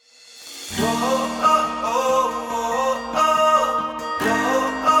Hello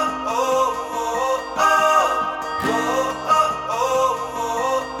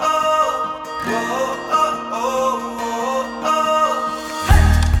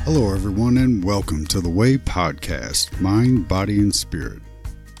everyone and welcome to The Way Podcast, Mind, Body, and Spirit.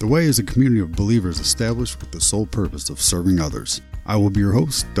 The Way is a community of believers established with the sole purpose of serving others. I will be your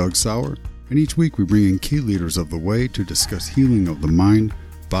host, Doug Sauer, and each week we bring in key leaders of The Way to discuss healing of the mind,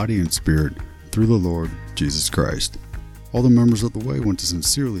 body, and spirit through the Lord Jesus Christ. All the members of The Way want to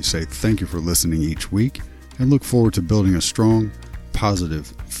sincerely say thank you for listening each week and look forward to building a strong, positive,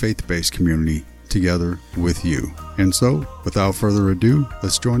 faith-based community together with you. And so, without further ado,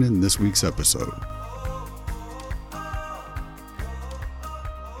 let's join in this week's episode.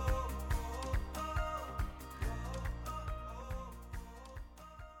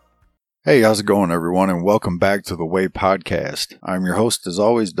 Hey, how's it going, everyone, and welcome back to the Way Podcast. I'm your host, as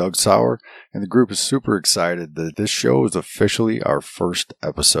always, Doug Sauer, and the group is super excited that this show is officially our first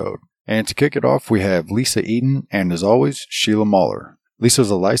episode. And to kick it off, we have Lisa Eaton and, as always, Sheila Mahler. Lisa is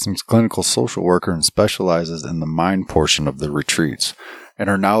a licensed clinical social worker and specializes in the mind portion of the retreats. And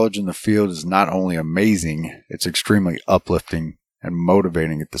her knowledge in the field is not only amazing, it's extremely uplifting and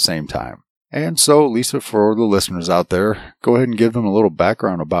motivating at the same time. And so, Lisa, for the listeners out there, go ahead and give them a little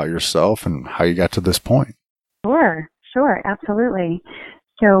background about yourself and how you got to this point. Sure, absolutely.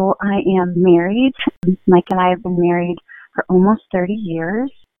 So I am married. Mike and I have been married for almost 30 years.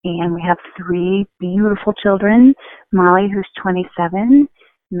 And we have 3 beautiful children, Molly, who's 27,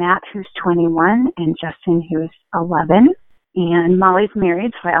 Matt, who's 21, and Justin, who's 11. And Molly's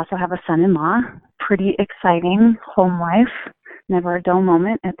married, so I also have a son-in-law. Pretty exciting home life. Never a dull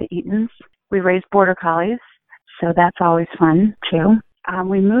moment at the Eatons. We raise border collies, so that's always fun, too. I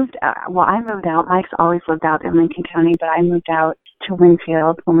moved out. Mike's always lived out in Lincoln County, but I moved out to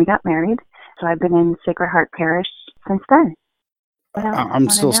Winfield when we got married. So I've been in Sacred Heart Parish since then. I'm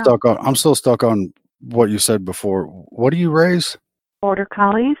still stuck on what you said before. What do you raise? Border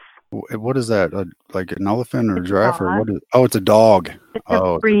collies. What is that? Like an elephant or a giraffe, or what is? Oh, it's a dog. It's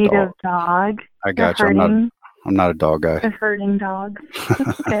a breed of dog. I got you. I'm not a dog guy. A herding dog.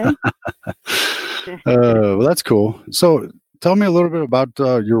 Okay. Well, that's cool. So, tell me a little bit about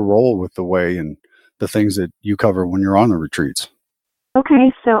your role with the Way and the things that you cover when you're on the retreats.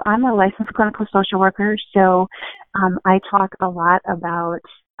 Okay, so I'm a licensed clinical social worker, so I talk a lot about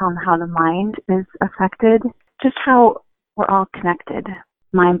how the mind is affected, just how we're all connected,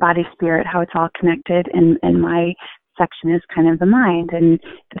 mind, body, spirit, how it's all connected, and my section is kind of the mind, and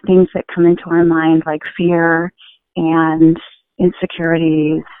the things that come into our mind, like fear and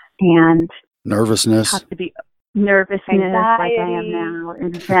insecurities and nervousness. Have to be nervousness, anxiety. Like I am now.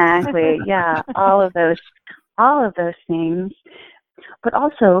 Exactly. Yeah, all of those things. But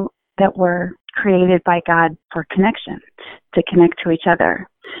also that we're created by God for connection, to connect to each other.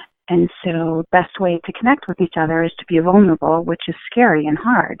 And so best way to connect with each other is to be vulnerable, which is scary and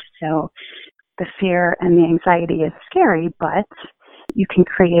hard. So the fear and the anxiety is scary, but you can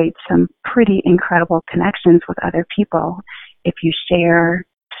create some pretty incredible connections with other people if you share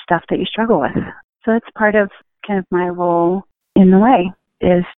stuff that you struggle with. So that's part of kind of my role in the Way,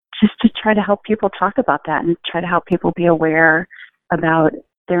 is just to try to help people talk about that and try to help people be aware about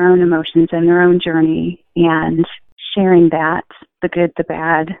their own emotions and their own journey, and sharing that, the good, the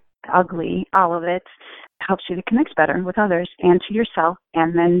bad, the ugly, all of it, helps you to connect better with others and to yourself,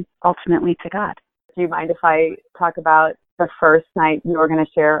 and then ultimately to God. Do you mind if I talk about the first night you were going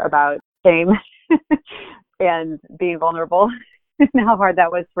to share about shame and being vulnerable and how hard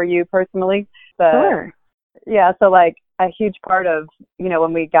that was for you personally? Sure. Yeah, so like a huge part of,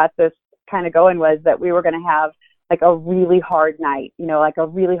 when we got this kind of going was that we were going to have like a really hard night, like a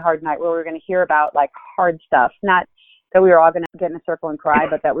really hard night where we were going to hear about like hard stuff, not that we were all going to get in a circle and cry,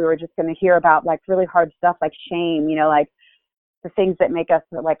 but that we were just going to hear about like really hard stuff like shame, like the things that make us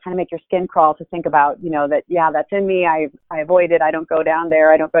like kind of make your skin crawl to think about, that, yeah, that's in me. I avoid it. I don't go down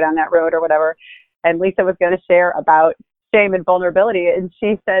there. I don't go down that road or whatever. And Lisa was going to share about shame and vulnerability. And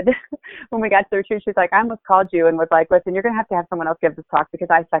she said, when we got to the retreat, she's like, I almost called you and was like, listen, you're going to have someone else give this talk because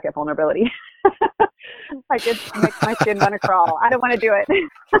I suck at vulnerability. Like it makes my skin want to crawl. I don't want to do it.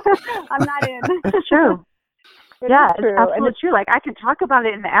 I'm not in. It's true. It's absolutely true. Like I can talk about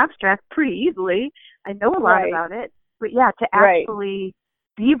it in the abstract pretty easily. I know a lot about it. But yeah, to actually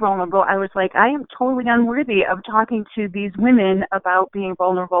be vulnerable, I was like, I am totally unworthy of talking to these women about being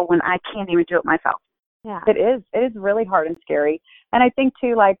vulnerable when I can't even do it myself. Yeah, it is. It is really hard and scary. And I think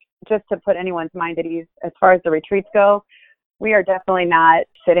too, like, just to put anyone's mind at ease, as far as the retreats go, we are definitely not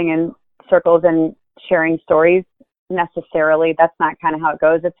sitting in circles and sharing stories necessarily. That's not kind of how it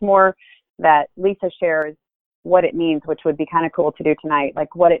goes. It's more that Lisa shares what it means, which would be kind of cool to do tonight,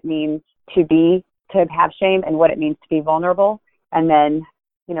 like what it means to have shame and what it means to be vulnerable. And then,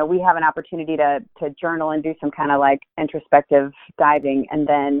 we have an opportunity to journal and do some kind of like introspective diving. And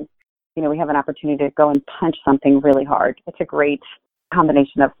then, we have an opportunity to go and punch something really hard. It's a great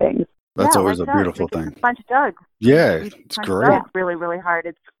combination of things. That's always a beautiful thing. Punch Doug. Yeah, it's great. Doug really, really hard.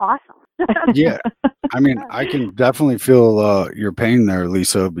 It's awesome. Yeah. I mean, I can definitely feel your pain there,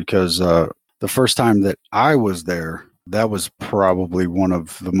 Lisa, because the first time that I was there, that was probably one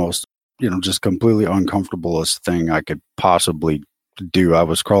of the most, just completely uncomfortablest thing I could possibly do. I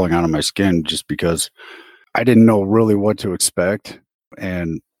was crawling out of my skin just because I didn't know really what to expect.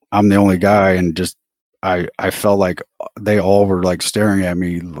 And I'm the only guy, and just I felt like they all were like staring at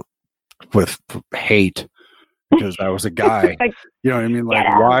me with hate because I was a guy. You know what I mean? Like,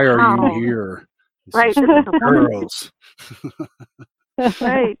 why are you here? Right. Girls.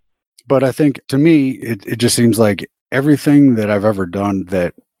 Right. But I think to me, it just seems like everything that I've ever done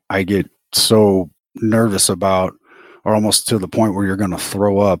that I get so nervous about, or almost to the point where you're going to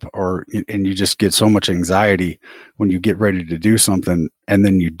throw up, and you just get so much anxiety when you get ready to do something and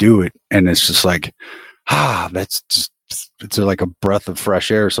then you do it. And it's just like, that's just, it's like a breath of fresh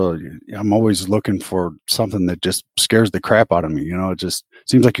air. So I'm always looking for something that just scares the crap out of me. It just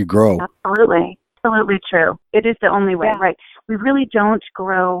seems like you grow. Absolutely. Absolutely true. It is the only way, right? We really don't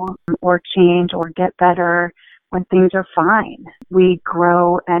grow or change or get better when things are fine. We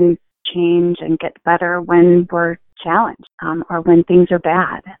grow and change and get better when we're challenged or when things are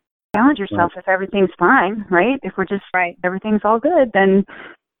bad. Challenge yourself if everything's fine, right? If we're just everything's all good, then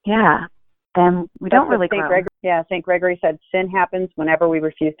we don't really grow. St. Gregory said sin happens whenever we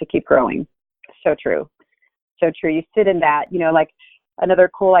refuse to keep growing. So true. So true. You sit in that, like another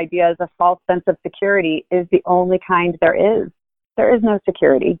cool idea is a false sense of security is the only kind there is. There is no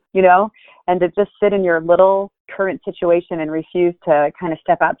security, and to just sit in your little current situation and refuse to kind of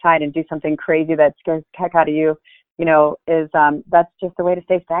step outside and do something crazy that scares the heck out of you, is that's just a way to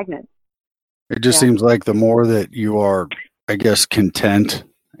stay stagnant. It just seems like the more that you are, I guess, content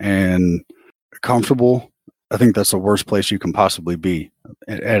and comfortable, I think that's the worst place you can possibly be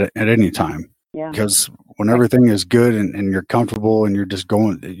at any time. Yeah. Because when everything is good and you're comfortable and you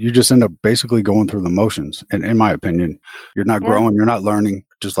just end up basically going through the motions. And in my opinion, you're not growing, you're not learning,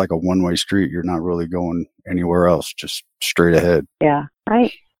 just like a one-way street. You're not really going anywhere else, just straight ahead. Yeah.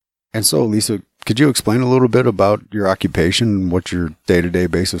 Right. And so, Lisa, could you explain a little bit about your occupation and what your day-to-day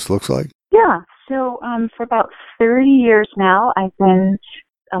basis looks like? Yeah. So for about 30 years now, I've been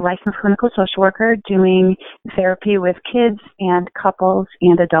a licensed clinical social worker doing therapy with kids and couples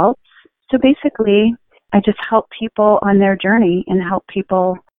and adults. So basically, I just help people on their journey and help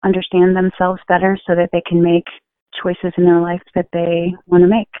people understand themselves better so that they can make choices in their life that they want to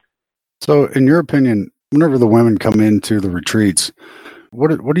make. So in your opinion, whenever the women come into the retreats, what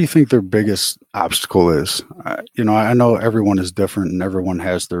do you think their biggest obstacle is? I know everyone is different and everyone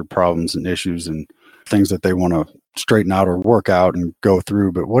has their problems and issues and things that they want to straighten out or work out and go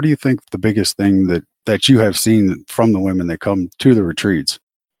through. But what do you think the biggest thing that you have seen from the women that come to the retreats?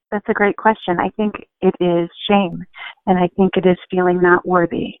 That's a great question. I think it is shame, and I think it is feeling not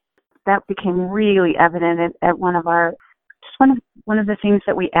worthy. That became really evident at one of the things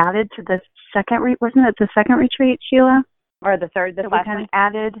that we added to the second wasn't it the second retreat, Sheila? Or the third, that we kind of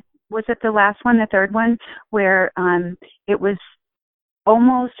added. Was it the last one, the third one, where it was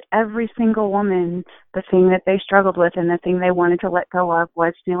almost every single woman, the thing that they struggled with and the thing they wanted to let go of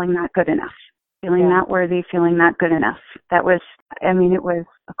was feeling not good enough. Feeling not worthy, feeling not good enough. That was, it was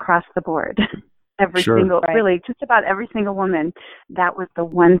across the board. Really, just about every single woman, that was the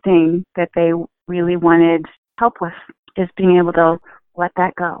one thing that they really wanted help with, is being able to let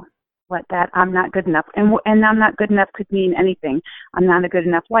that go. Let that, I'm not good enough. And I'm not good enough could mean anything. I'm not a good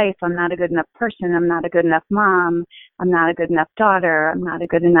enough wife. I'm not a good enough person. I'm not a good enough mom. I'm not a good enough daughter. I'm not a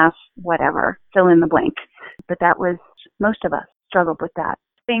good enough whatever. Fill in the blank. But that was, most of us struggled with that.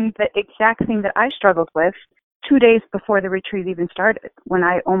 The exact thing that I struggled with 2 days before the retreat even started, when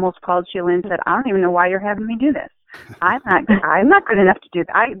I almost called Sheila and said, I don't even know why you're having me do this. I'm not good enough to do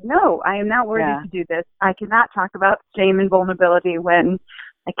that. I am not worthy to do this. I cannot talk about shame and vulnerability when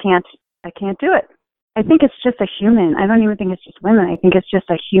I can't do it. I think it's just a human. I don't even think it's just women. I think it's just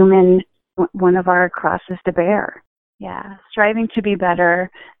a human, one of our crosses to bear. Yeah. Striving to be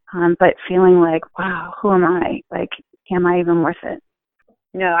better, but feeling like, wow, who am I? Like, am I even worth it?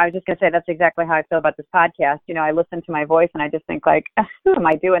 I was just going to say that's exactly how I feel about this podcast. I listen to my voice and I just think like, who am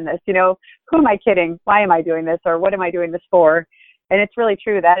I doing this? Who am I kidding? Why am I doing this? Or what am I doing this for? And it's really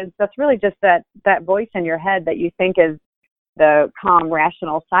true. That's really just that voice in your head that you think is the calm,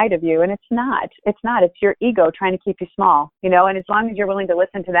 rational side of you. And it's not. It's your ego trying to keep you small, and as long as you're willing to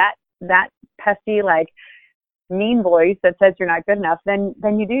listen to that pesky, like, mean voice that says you're not good enough, then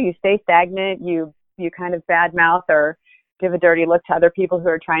you stay stagnant, you kind of badmouth or give a dirty look to other people who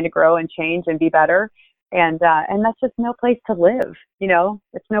are trying to grow and change and be better. And that's just no place to live,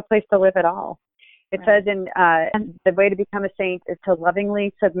 it's no place to live at all. It says in the way to become a saint is to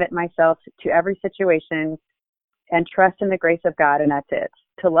lovingly submit myself to every situation and trust in the grace of God, and that's it.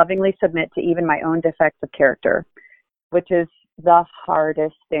 To lovingly submit to even my own defects of character, which is the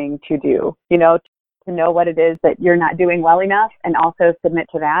hardest thing to do, to know what it is that you're not doing well enough and also submit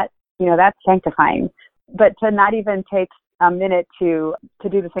to that, that's sanctifying. But to not even take a minute to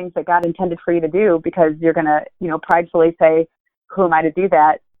do the things that God intended for you to do because you're going to, pridefully say, who am I to do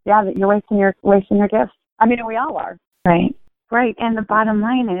that? Yeah, you're wasting your gifts. I mean, we all are. Right. And the bottom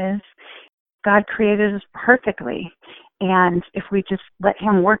line is God created us perfectly. And if we just let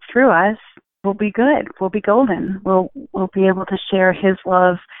him work through us, we'll be good. We'll be golden. We'll be able to share his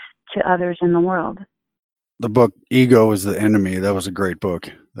love to others in the world. The book Ego is the Enemy, that was a great book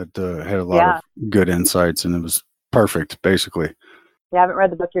that had a lot of good insights, and it was perfect, basically. Yeah, I haven't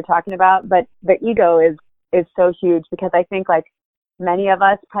read the book you're talking about, but the ego is so huge because I think, like, many of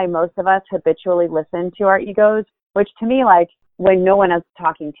us, probably most of us, habitually listen to our egos, which to me, like, when no one is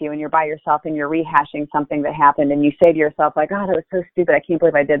talking to you and you're by yourself and you're rehashing something that happened and you say to yourself, like, oh, that was so stupid, I can't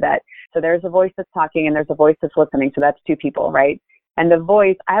believe I did that. So there's a voice that's talking and there's a voice that's listening, so that's two people, right? And the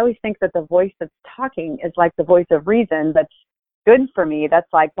voice, I always think that the voice that's talking is like the voice of reason that's good for me.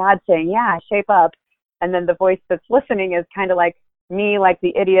 That's like God saying, yeah, shape up. And then the voice that's listening is kind of like me, like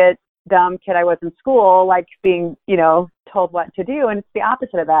the idiot, dumb kid I was in school, like being, told what to do. And it's the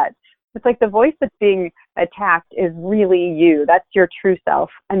opposite of that. It's like the voice that's being attacked is really you. That's your true self.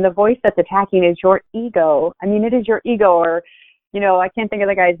 And the voice that's attacking is your ego. I mean, it is your ego, or, I can't think of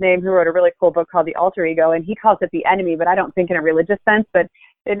the guy's name who wrote a really cool book called The Alter Ego, and he calls it the enemy, but I don't think in a religious sense. But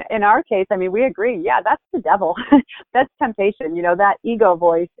in our case, I mean, we agree. Yeah, that's the devil. That's temptation. That ego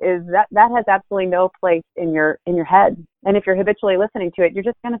voice is that has absolutely no place in your head. And if you're habitually listening to it, you're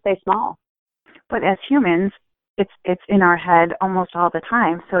just going to stay small. But as humans, it's in our head almost all the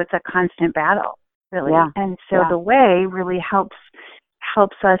time. So it's a constant battle, really. Yeah. And so the way really helps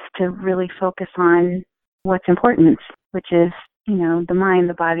us to really focus on what's important, which is, the mind,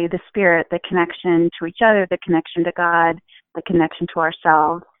 the body, the spirit, the connection to each other, the connection to God, the connection to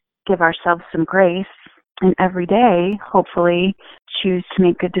ourselves. Give ourselves some grace, and every day, hopefully, choose to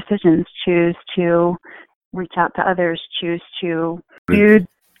make good decisions, choose to reach out to others, choose to do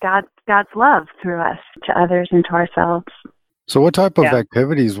God's love through us to others and to ourselves. So what type of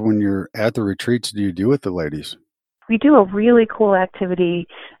activities when you're at the retreats do you do with the ladies? We do a really cool activity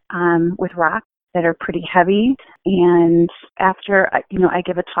with rocks that are pretty heavy. And after, I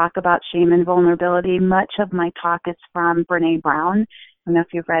give a talk about shame and vulnerability. Much of my talk is from Brene Brown. I don't know if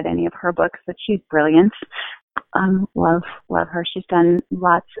you've read any of her books, but she's brilliant. Love her. She's done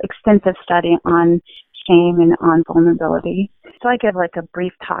extensive study on shame and on vulnerability. So I give like a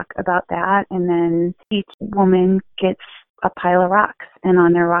brief talk about that, and then each woman gets a pile of rocks, and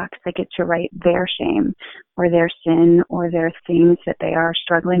on their rocks they get to write their shame or their sin or their things that they are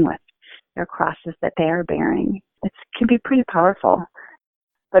struggling with, their crosses that they are bearing. It can be pretty powerful.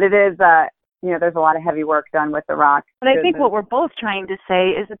 But it is, there's a lot of heavy work done with the rock. But I think what we're both trying to say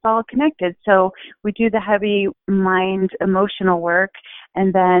is it's all connected. So we do the heavy mind, emotional work,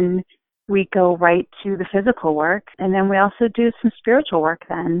 and then we go right to the physical work, and then we also do some spiritual work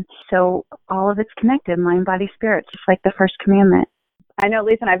then. So all of it's connected, mind, body, spirit, just like the first commandment. I know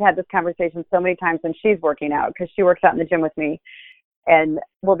Lisa and I've had this conversation so many times when she's working out, because she works out in the gym with me. And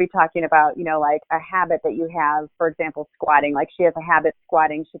we'll be talking about, like a habit that you have, for example, squatting. Like she has a habit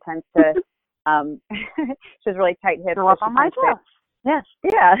squatting. She tends to, she has really tight hips. Go up on my toes. Yes.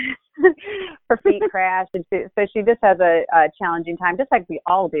 Yeah. Her feet crash. And so she just has a challenging time, just like we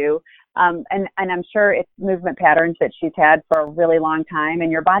all do. And I'm sure it's movement patterns that she's had for a really long time.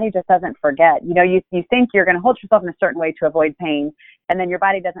 And your body just doesn't forget. You think you're going to hold yourself in a certain way to avoid pain. And then your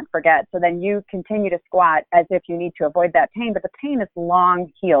body doesn't forget. So then you continue to squat as if you need to avoid that pain. But the pain is long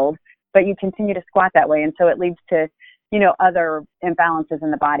healed, but you continue to squat that way. And so it leads to, other imbalances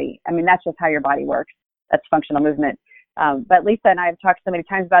in the body. I mean, that's just how your body works. That's functional movement. But Lisa and I have talked so many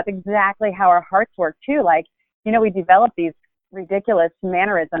times about exactly how our hearts work too. Like, we develop these ridiculous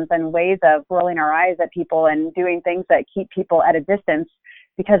mannerisms and ways of rolling our eyes at people and doing things that keep people at a distance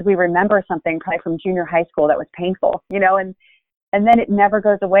because we remember something probably from junior high school that was painful, and then it never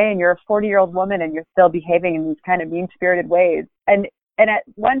goes away, and you're a 40-year-old woman and you're still behaving in these kind of mean-spirited ways. And And at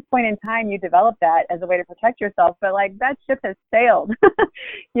one point in time, you develop that as a way to protect yourself, but like that ship has sailed,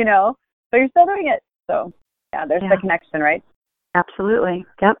 you know, but you're still doing it. So yeah, there's the connection, right? Absolutely.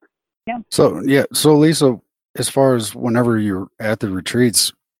 Yep. Yeah. So Lisa, as far as whenever you're at the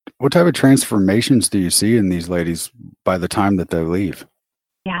retreats, what type of transformations do you see in these ladies by the time that they leave?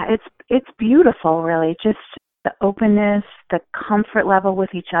 Yeah, it's beautiful, really. Just the openness, the comfort level with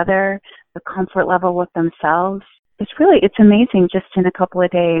each other, the comfort level with themselves. It's amazing just in a couple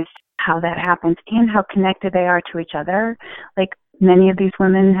of days how that happens and how connected they are to each other. Like many of these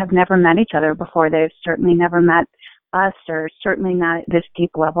women have never met each other before. They've certainly never met us, or certainly not at this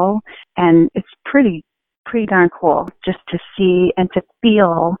deep level. And it's pretty darn cool just to see and to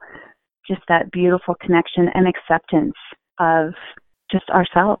feel just that beautiful connection and acceptance of just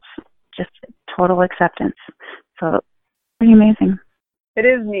ourselves, just total acceptance. So pretty amazing. It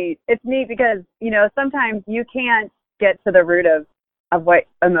is neat. It's neat because, you know, sometimes you can't get to the root of what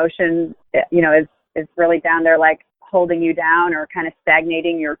emotion, you know, is really down there, like holding you down or kind of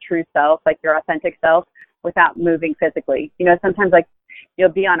stagnating your true self, like your authentic self, without moving physically. You know, sometimes like you'll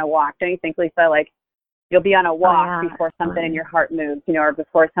be on a walk. Don't you think, Lisa? Like you'll be on a walk before something in your heart moves, you know, or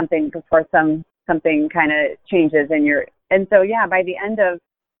before something kind of changes in your, and so, yeah, by the end of,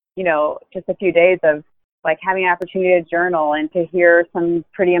 you know, just a few days of like having an opportunity to journal and to hear some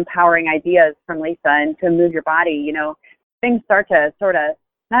pretty empowering ideas from Lisa and to move your body, you know, things start to sort of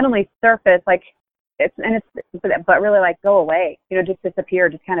not only surface, like but really like go away, you know, just disappear,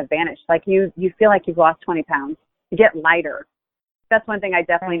 just kind of vanish. Like you feel like you've lost 20 pounds. You get lighter. That's one thing I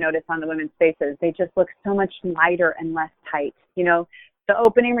definitely noticed on the women's faces. They just look so much lighter and less tight. You know, the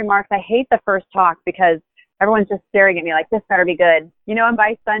opening remarks, I hate the first talk because everyone's just staring at me like, this better be good. You know, and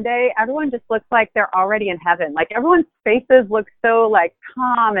by Sunday, everyone just looks like they're already in heaven. Like everyone's faces look so like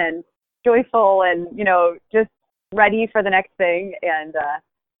calm and joyful and, you know, just ready for the next thing. And,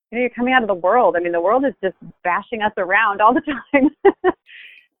 you know, you're coming out of the world. I mean, the world is just bashing us around all the time.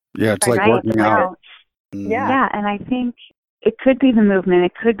 Yeah, it's like working out. Yeah, and I think it could be the movement.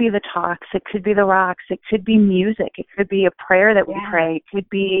 It could be the talks. It could be the rocks. It could be music. It could be a prayer that we pray. It could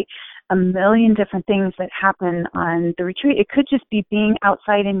be a million different things that happen on the retreat. It could just be being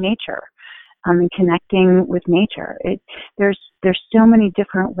outside in nature, and connecting with nature. There's so many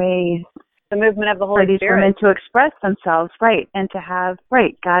different ways. The movement of the Holy Spirit. For these women to express themselves, right, and to have,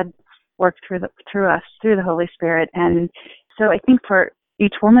 God work through us, through the Holy Spirit. And so I think for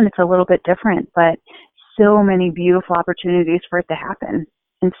each woman it's a little bit different, but so many beautiful opportunities for it to happen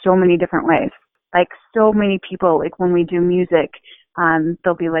in so many different ways. Like so many people, like when we do music,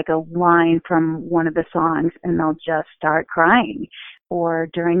 there'll be like a line from one of the songs and they'll just start crying. Or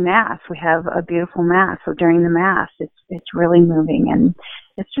during Mass, we have a beautiful Mass. So during the Mass, it's really moving, and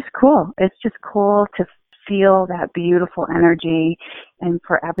it's just cool. It's just cool to feel that beautiful energy and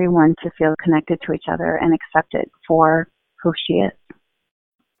for everyone to feel connected to each other and accepted for who she is.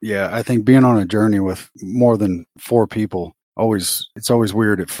 Yeah, I think being on a journey with more than 4 people, it's always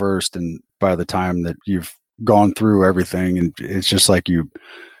weird at first, and by the time that you've gone through everything, and it's just like you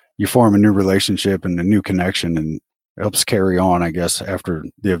form a new relationship and a new connection, and it helps carry on, I guess, after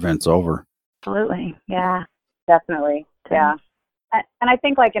the event's over. Absolutely. Yeah. Definitely. Yeah. And I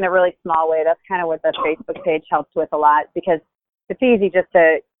think like in a really small way, that's kind of what the Facebook page helps with a lot, because it's easy just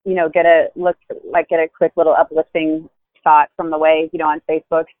to, you know, get a quick little uplifting thought from the way, you know, on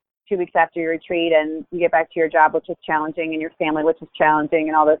Facebook 2 weeks after your retreat, and you get back to your job, which is challenging, and your family, which is challenging,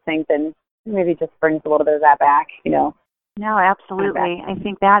 and all those things. And maybe just brings a little bit of that back, you know. No, absolutely. I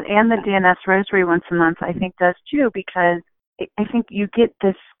think that, and the DNS Rosary once a month, I think does too, because I think you get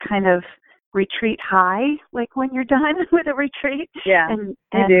this kind of retreat high, like when you're done with a retreat. Yeah, and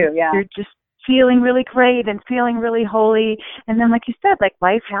you do, yeah. You're just feeling really great and feeling really holy. And then, like you said, like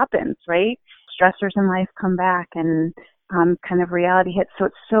life happens, right? Stressors in life come back and kind of reality hits. So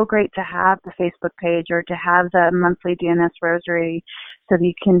it's so great to have the Facebook page or to have the monthly DNS Rosary so that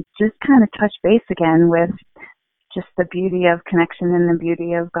you can just kind of touch base again with just the beauty of connection and the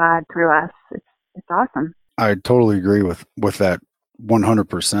beauty of God through us. It's awesome. I totally agree with that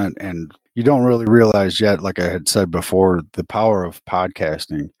 100%. And you don't really realize yet, like I had said before, the power of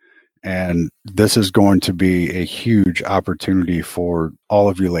podcasting. And this is going to be a huge opportunity for all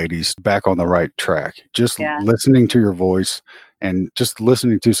of you ladies back on the right track. Just listening to your voice and just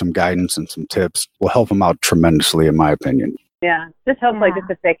listening to some guidance and some tips will help them out tremendously, in my opinion. Yeah, just hopefully just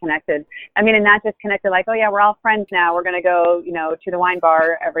to stay connected. I mean, and not just connected like, oh yeah, we're all friends now. We're going to go, you know, to the wine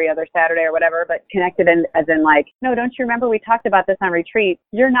bar every other Saturday or whatever, but connected as in like, no, don't you remember we talked about this on retreat?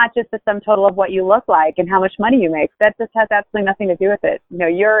 You're not just the sum total of what you look like and how much money you make. That just has absolutely nothing to do with it. You know,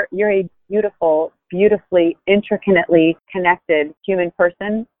 you're a beautiful, beautifully, intricately connected human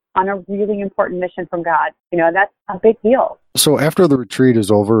person on a really important mission from God. That's a big deal. So after the retreat is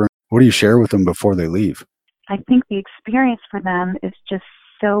over, what do you share with them before they leave? I think the experience for them is just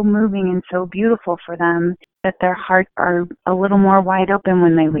so moving and so beautiful for them that their hearts are a little more wide open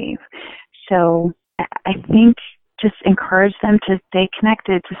when they leave. So I think just encourage them to stay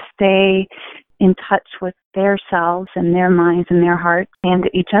connected, to stay in touch with their selves and their minds and their hearts and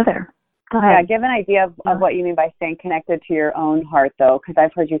each other. Go ahead. Yeah, give an idea of what you mean by staying connected to your own heart, though, because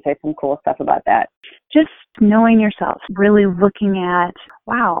I've heard you say some cool stuff about that. Just knowing yourself, really looking at,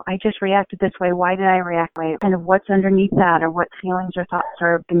 wow, I just reacted this way. Why did I react that way? Kind of what's underneath that, or what feelings or thoughts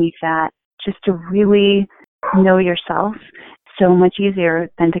are beneath that. Just to really know yourself, so much easier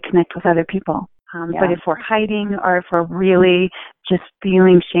than to connect with other people. But if we're hiding, or if we're really just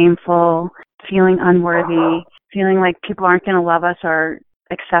feeling shameful, feeling unworthy, feeling like people aren't going to love us or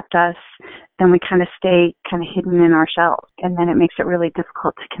accept us, then we kind of stay kind of hidden in ourselves. And then it makes it really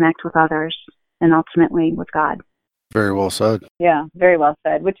difficult to connect with others and ultimately with God. Very well said. Yeah, very well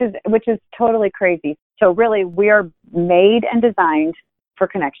said, which is totally crazy. So really, we are made and designed for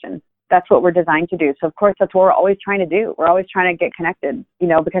connection. That's what we're designed to do. So of course, that's what we're always trying to do. We're always trying to get connected,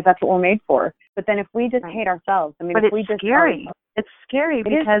 because that's what we're made for. But then if we just hate ourselves, but it's scary. It's scary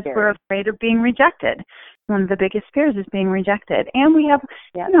because we're afraid of being rejected. One of the biggest fears is being rejected. And we have,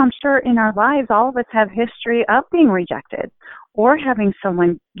 I'm sure in our lives, all of us have history of being rejected or having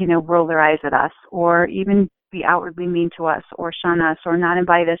someone, roll their eyes at us or even be outwardly mean to us or shun us or not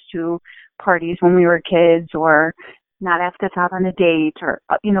invite us to parties when we were kids or not ask us out on a date or,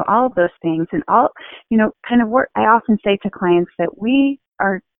 all of those things. And all, kind of what I often say to clients that we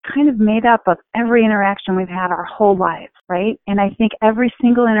are kind of made up of every interaction we've had our whole lives, right? And I think every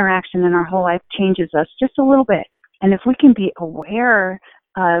single interaction in our whole life changes us just a little bit. And if we can be aware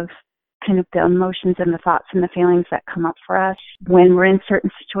of kind of the emotions and the thoughts and the feelings that come up for us when we're in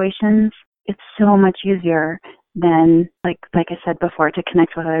certain situations, it's so much easier than, like I said before, to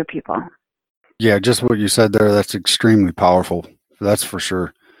connect with other people. Yeah, just what you said there, that's extremely powerful. That's for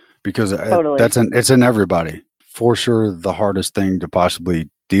sure. Because totally. It's in everybody. For sure, the hardest thing to possibly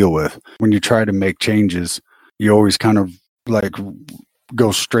deal with. When you try to make changes, you always kind of like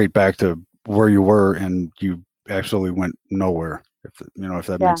go straight back to where you were and you actually went nowhere. If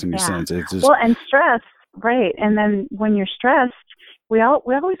that makes any sense. It's just, and stress, right? And then when you're stressed, we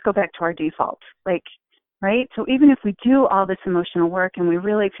always go back to our default, right? So even if we do all this emotional work and we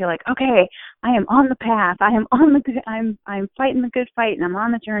really feel like, okay, I am on the path, I'm fighting the good fight and I'm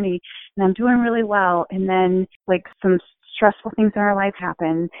on the journey and I'm doing really well, and then some stressful things in our life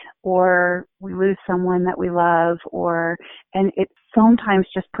happen, or we lose someone that we love, and it sometimes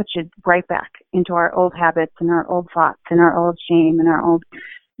just puts you right back into our old habits and our old thoughts and our old shame and our old,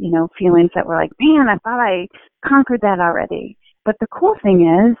 feelings that we're like, man, I thought I conquered that already. But the cool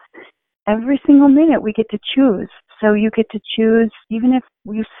thing is, every single minute we get to choose. So you get to choose, even if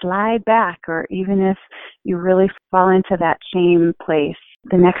you slide back or even if you really fall into that shame place,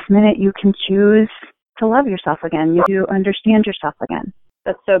 the next minute you can choose to love yourself again. You understand yourself again.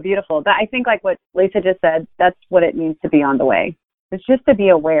 That's so beautiful. But I think like what Lisa just said, that's what it means to be on the way. It's just to be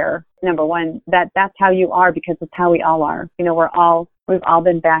aware, number one, that's how you are, because it's how we all are. We've all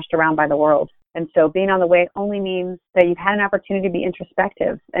been bashed around by the world. And so being on the way only means that you've had an opportunity to be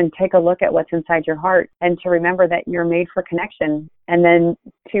introspective and take a look at what's inside your heart and to remember that you're made for connection. And then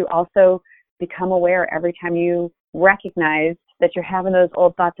to also become aware every time you recognize that you're having those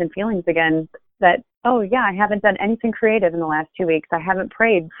old thoughts and feelings again, that, oh yeah, I haven't done anything creative in the last 2 weeks. I haven't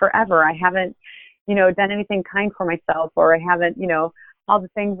prayed forever. I haven't, done anything kind for myself, or I haven't, all the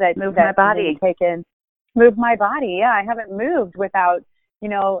things that move my body. Move my body. Yeah, I haven't moved without,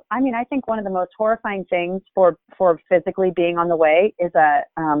 I think one of the most horrifying things for physically being on the way is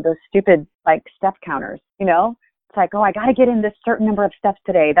those stupid step counters. It's like, oh, I got to get in this certain number of steps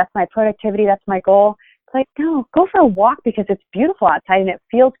today. That's my productivity. That's my goal. It's like, no, go for a walk because it's beautiful outside and it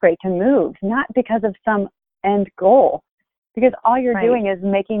feels great to move, not because of some end goal. Because all you're doing is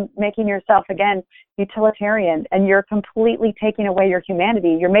making yourself, again, utilitarian, and you're completely taking away your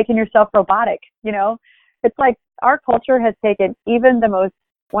humanity. You're making yourself robotic, It's like our culture has taken even the most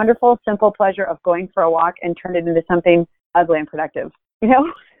wonderful, simple pleasure of going for a walk and turned it into something ugly and productive,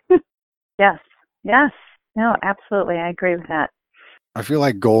 Yes. No, absolutely. I agree with that. I feel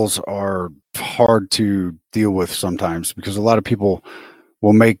like goals are hard to deal with sometimes because a lot of people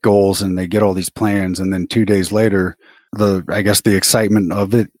will make goals and they get all these plans, and then 2 days later, the excitement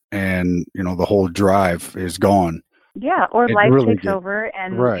of it and, the whole drive is gone. Yeah, or life takes over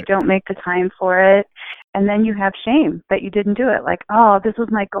and you don't make the time for it. And then you have shame that you didn't do it. Like, oh, this was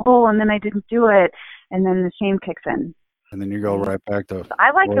my goal, and then I didn't do it. And then the shame kicks in. And then you go right back to So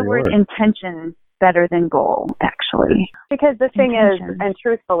I like the word intention better than goal, actually. Because the thing is, and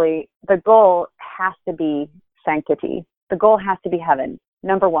truthfully, the goal has to be sanctity. The goal has to be heaven.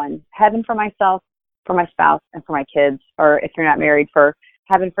 Number one, heaven for myself, for my spouse, and for my kids. Or if you're not married, for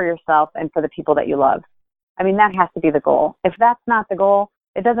heaven for yourself and for the people that you love. I mean, that has to be the goal. If that's not the goal,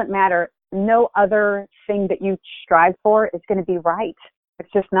 it doesn't matter. No other thing that you strive for is going to be right.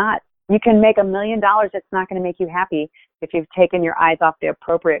 It's just not. You can make $1 million. It's not going to make you happy if you've taken your eyes off the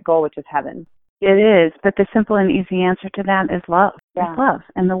appropriate goal, which is heaven. It is, but the simple and easy answer to that is love. Yeah. It's love,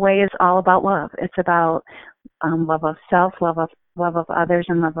 and the way is all about love. It's about love of self, love of others,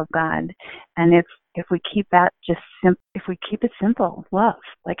 and love of God. And if we keep that if we keep it simple, love.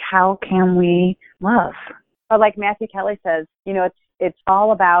 Like, how can we love? But like Matthew Kelly says, it's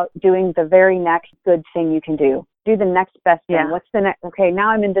all about doing the very next good thing you can do. Do the next best thing. Yeah. What's the next? Okay, now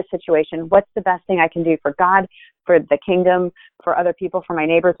I'm in this situation. What's the best thing I can do for God, for the kingdom, for other people, for my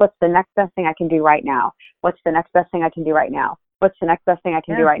neighbors? What's the next best thing I can do right now? What's the next best thing I can do right now? What's the next best thing I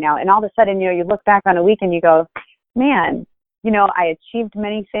can do right now? And all of a sudden, you look back on a week and you go, man, I achieved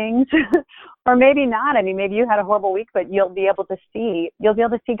many things, or maybe not. I mean, maybe you had a horrible week, but you'll be able to see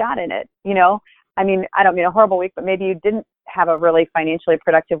God in it. I mean, I don't mean a horrible week, but maybe you didn't have a really financially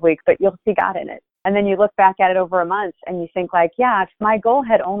productive week, but you'll see God in it. And then you look back at it over a month and you think like, yeah, if my goal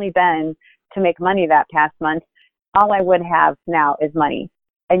had only been to make money that past month, all I would have now is money.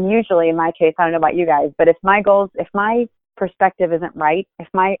 And usually in my case, I don't know about you guys, but if my perspective isn't right, if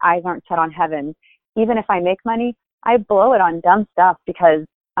my eyes aren't set on heaven, even if I make money, I blow it on dumb stuff because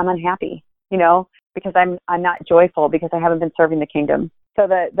I'm unhappy, because I'm not joyful, because I haven't been serving the kingdom. So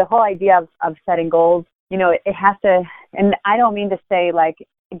the whole idea of setting goals, it has to, and I don't mean to say like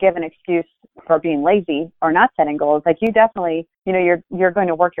give an excuse for being lazy or not setting goals. Like, you definitely, you're going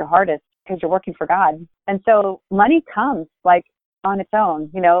to work your hardest because you're working for God. And so money comes like on its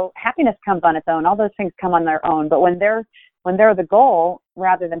own, happiness comes on its own. All those things come on their own. But when they're the goal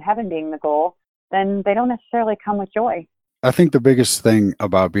rather than heaven being the goal, then they don't necessarily come with joy. I think the biggest thing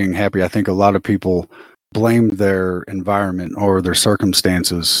about being happy, I think a lot of people blame their environment or their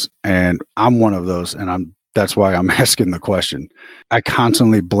circumstances, and I'm one of those, and that's why I'm asking the question. I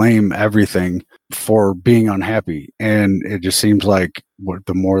constantly blame everything for being unhappy, and it just seems like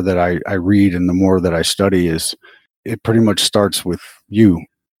the more that I read and the more that I study it pretty much starts with you.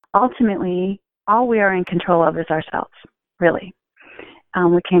 Ultimately, all we are in control of is ourselves, really.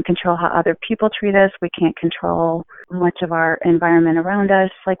 We can't control how other people treat us. We can't control much of our environment around us.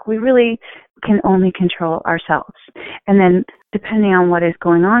 Like, we really can only control ourselves. And then depending on what is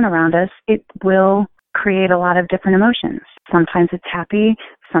going on around us, it will create a lot of different emotions. Sometimes it's happy,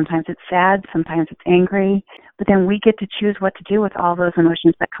 sometimes it's sad, sometimes it's angry. But then we get to choose what to do with all those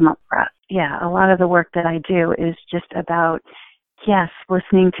emotions that come up for us. Yeah, a lot of the work that I do is just about, yes,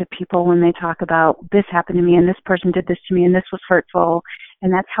 listening to people when they talk about this happened to me and this person did this to me and this was hurtful.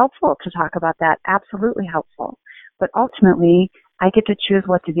 And that's helpful to talk about that. Absolutely helpful. But ultimately, I get to choose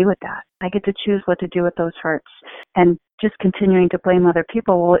what to do with that. I get to choose what to do with those hurts. And just continuing to blame other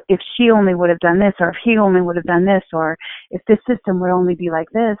people, well, if she only would have done this, or if he only would have done this, or if this system would only be like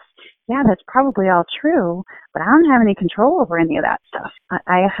this, yeah, that's probably all true, but I don't have any control over any of that stuff.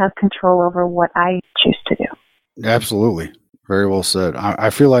 I have control over what I choose to do. Absolutely. Very well said.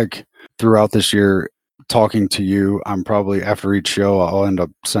 I feel like throughout this year, talking to you, I'm probably, after each show, I'll end up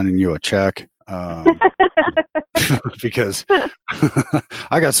sending you a check. Because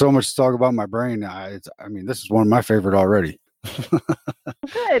I got so much to talk about in my brain. I mean, this is one of my favorite already.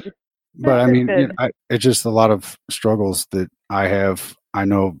 Good. But I mean, it's just a lot of struggles that I have. I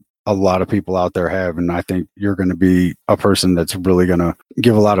know a lot of people out there have, and I think you're going to be a person that's really going to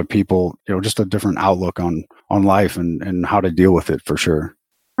give a lot of people, just a different outlook on life and how to deal with it, for sure.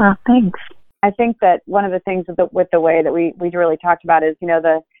 Oh, thanks. I think that one of the things with the way that we really talked about is,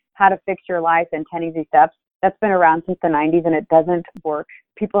 the how to fix your life in 10 easy steps. That's been around since the 90s, and it doesn't work.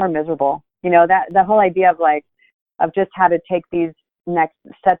 People are miserable. That the whole idea of just how to take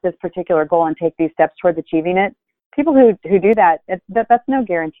set this particular goal and take these steps towards achieving it. People who do that, that's no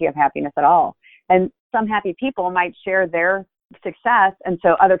guarantee of happiness at all. And some happy people might share their success, and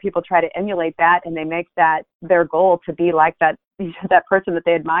so other people try to emulate that, and they make that their goal to be like that person that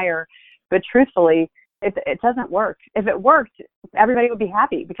they admire. But truthfully, it doesn't work. If it worked, everybody would be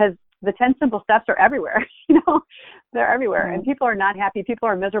happy, because the 10 simple steps are everywhere. They're everywhere. Mm-hmm. And people are not happy. People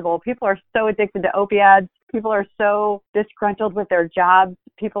are miserable. People are so addicted to opiates. People are so disgruntled with their jobs.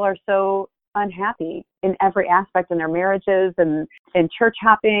 People are so unhappy in every aspect in their marriages and in church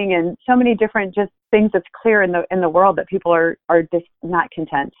hopping and so many different just things that's clear in the world that people are just not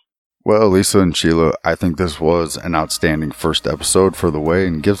content. Well, Lisa and Sheila, I think this was an outstanding first episode for The Way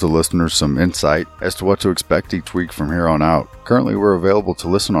and gives the listeners some insight as to what to expect each week from here on out. Currently, we're available to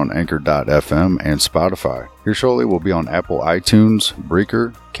listen on Anchor.fm and Spotify. Here shortly, we'll be on Apple iTunes,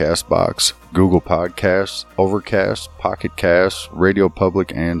 Breaker, CastBox, Google Podcasts, Overcast, Pocket Casts, Radio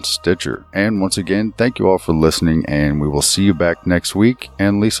Public, and Stitcher. And once again, thank you all for listening, and we will see you back next week.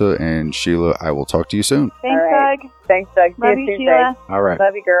 And Lisa and Sheila, I will talk to you soon. Thanks, Doug. Thanks, Doug. Love you, Sheila. All right.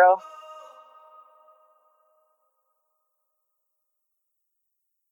 Love you, girl.